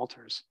different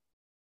altars.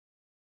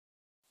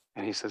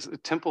 And he says, the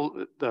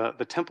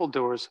temple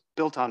doors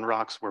built on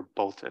rocks were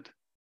bolted.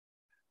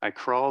 I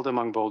crawled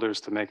among boulders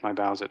to make my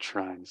bows at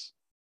shrines.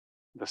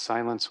 The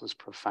silence was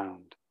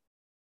profound.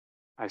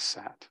 I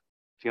sat,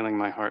 feeling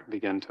my heart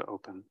begin to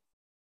open.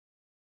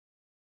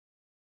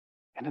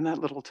 And in that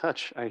little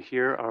touch, I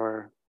hear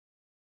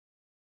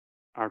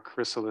our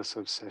chrysalis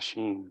of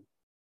sesshin,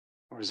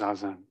 or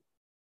zazen,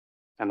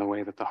 and the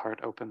way that the heart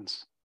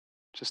opens,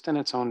 just in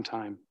its own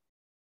time,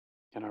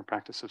 in our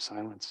practice of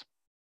silence.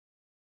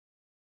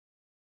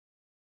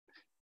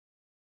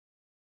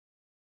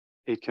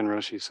 Aitken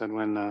Roshi said,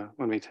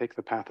 when we take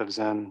the path of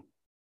Zen,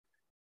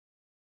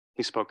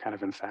 he spoke kind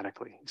of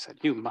emphatically. He said,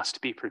 "You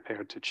must be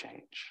prepared to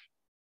change."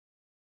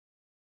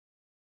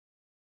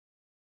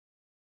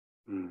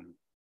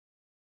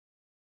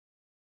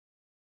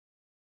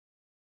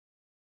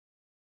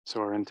 So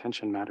our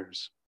intention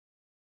matters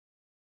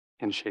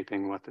in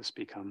shaping what this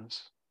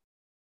becomes.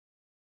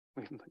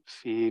 We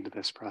feed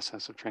this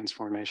process of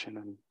transformation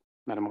and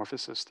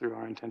metamorphosis through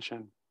our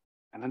intention,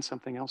 and then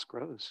something else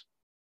grows.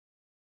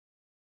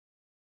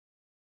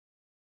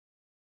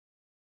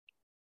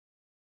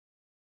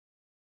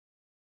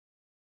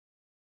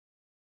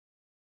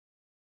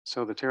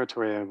 So the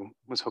territory I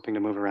was hoping to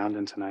move around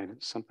in tonight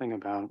is something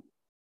about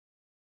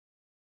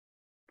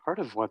part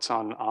of what's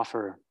on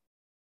offer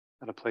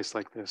at a place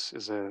like this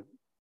is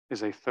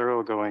a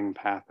thoroughgoing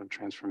path of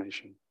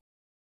transformation,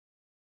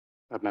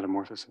 of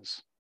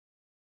metamorphosis.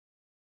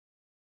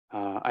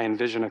 I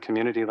envision a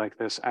community like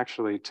this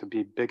actually to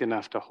be big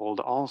enough to hold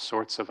all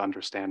sorts of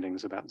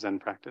understandings about Zen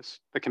practice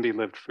that can be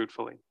lived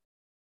fruitfully,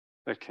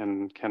 that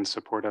can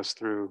support us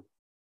through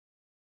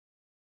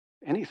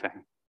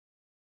anything,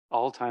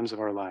 all times of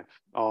our life,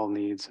 all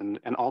needs,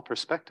 and all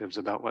perspectives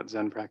about what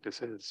Zen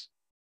practice is.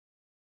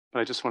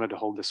 But I just wanted to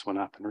hold this one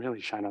up and really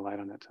shine a light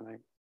on it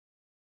tonight.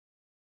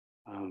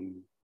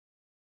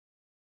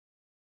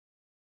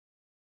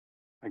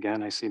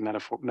 Again, I see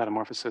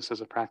metamorphosis as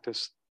a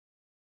practice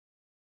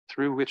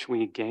through which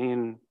we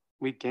gain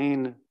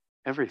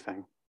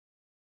everything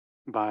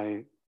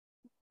by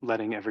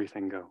letting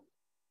everything go.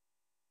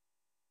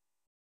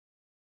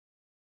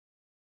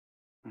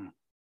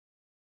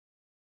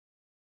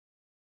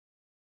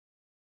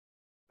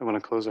 I want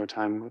to close our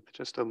time with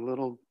just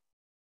one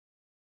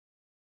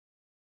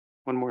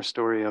more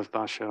story of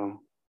Basho.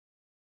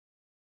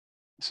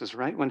 This is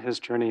right when his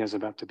journey is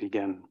about to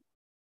begin.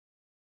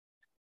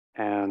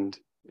 And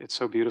it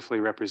so beautifully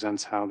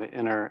represents how the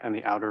inner and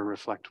the outer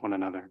reflect one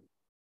another.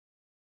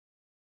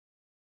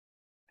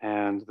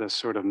 And the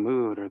sort of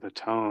mood or the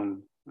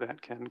tone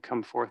that can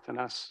come forth in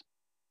us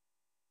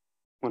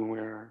when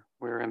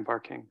we're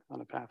embarking on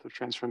a path of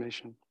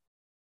transformation.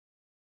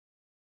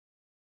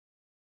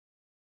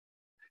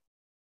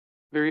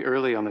 Very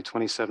early on the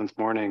 27th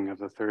morning of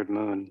the 3rd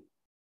moon,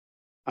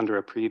 under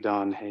a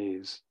pre-dawn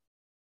haze,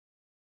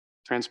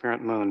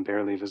 transparent moon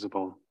barely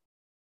visible,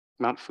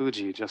 Mount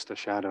Fuji just a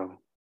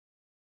shadow,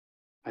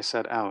 I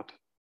set out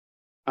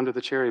under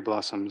the cherry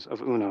blossoms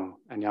of Uno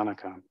and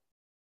Yanaka.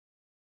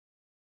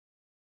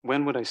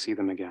 When would I see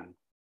them again?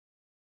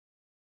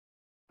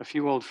 A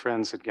few old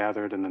friends had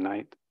gathered in the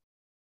night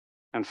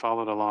and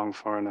followed along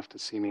far enough to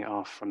see me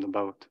off from the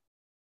boat.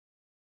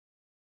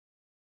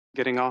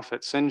 Getting off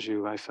at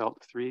Senju, I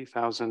felt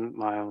 3,000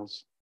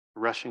 miles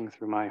rushing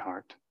through my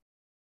heart.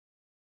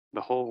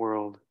 The whole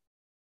world,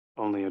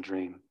 only a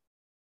dream.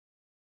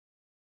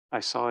 I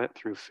saw it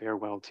through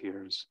farewell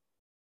tears.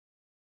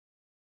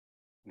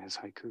 In his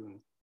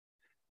haiku.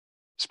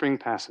 Spring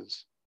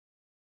passes,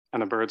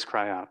 and the birds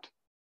cry out.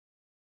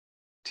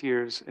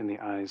 Tears in the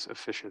eyes of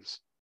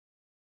fishes.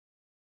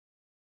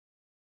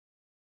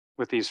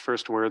 With these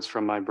first words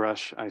from my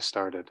brush, I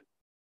started.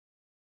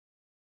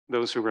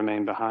 Those who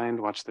remain behind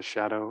watch the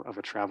shadow of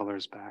a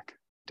traveler's back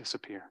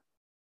disappear.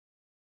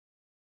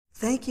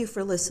 Thank you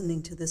for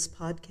listening to this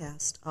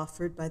podcast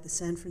offered by the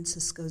San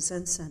Francisco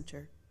Zen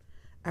Center.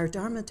 Our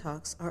Dharma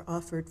talks are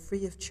offered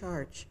free of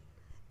charge,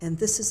 and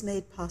this is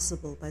made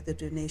possible by the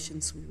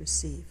donations we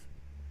receive.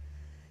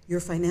 Your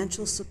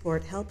financial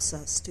support helps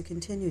us to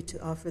continue to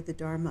offer the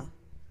Dharma.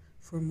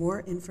 For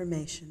more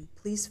information,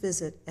 please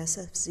visit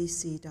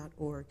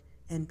sfzc.org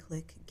and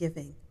click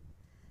Giving.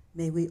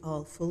 May we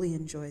all fully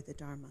enjoy the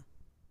Dharma.